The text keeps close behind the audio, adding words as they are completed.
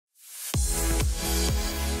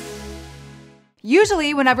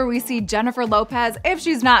Usually, whenever we see Jennifer Lopez, if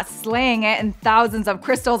she's not slaying it in thousands of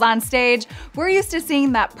crystals on stage, we're used to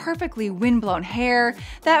seeing that perfectly windblown hair,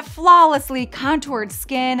 that flawlessly contoured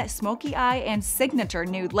skin, smoky eye, and signature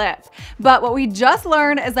nude lip. But what we just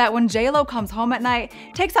learned is that when JLo comes home at night,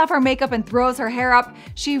 takes off her makeup and throws her hair up,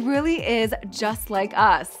 she really is just like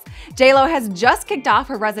us. JLo has just kicked off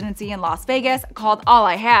her residency in Las Vegas called All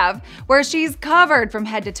I Have, where she's covered from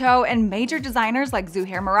head to toe in major designers like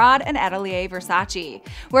Zuhair Murad and Atelier Versace,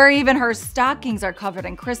 where even her stockings are covered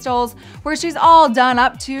in crystals, where she's all done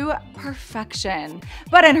up to perfection.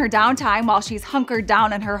 But in her downtime, while she's hunkered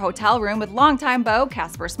down in her hotel room with longtime beau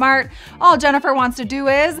Casper Smart, all Jennifer wants to do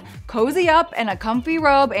is cozy up in a comfy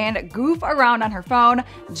robe and goof around on her phone,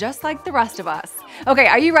 just like the rest of us. Okay,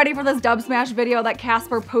 are you ready for this dub smash video that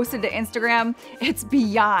Casper posted to Instagram? It's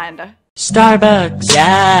beyond. Starbucks,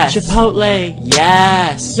 yes. Chipotle,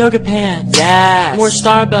 yes. Yoga pants, yes. More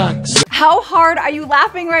Starbucks. How hard are you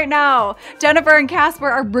laughing right now? Jennifer and Casper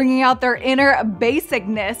are bringing out their inner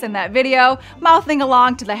basicness in that video, mouthing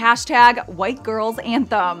along to the hashtag White Girls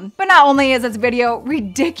Anthem. But not only is this video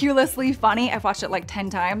ridiculously funny, I've watched it like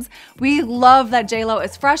 10 times, we love that JLo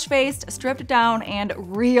is fresh-faced, stripped down, and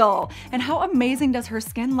real. And how amazing does her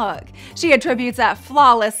skin look? She attributes that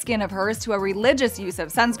flawless skin of hers to a religious use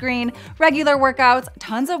of sunscreen, regular workouts,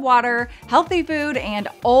 tons of water, healthy food, and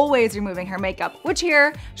always removing her makeup, which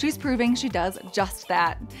here, she's proving she does just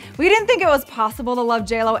that. We didn't think it was possible to love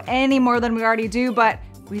JLo any more than we already do, but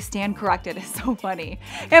we stand corrected. It's so funny.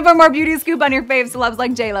 And for more beauty scoop on your faves celebs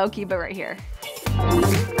like JLo, keep it right here.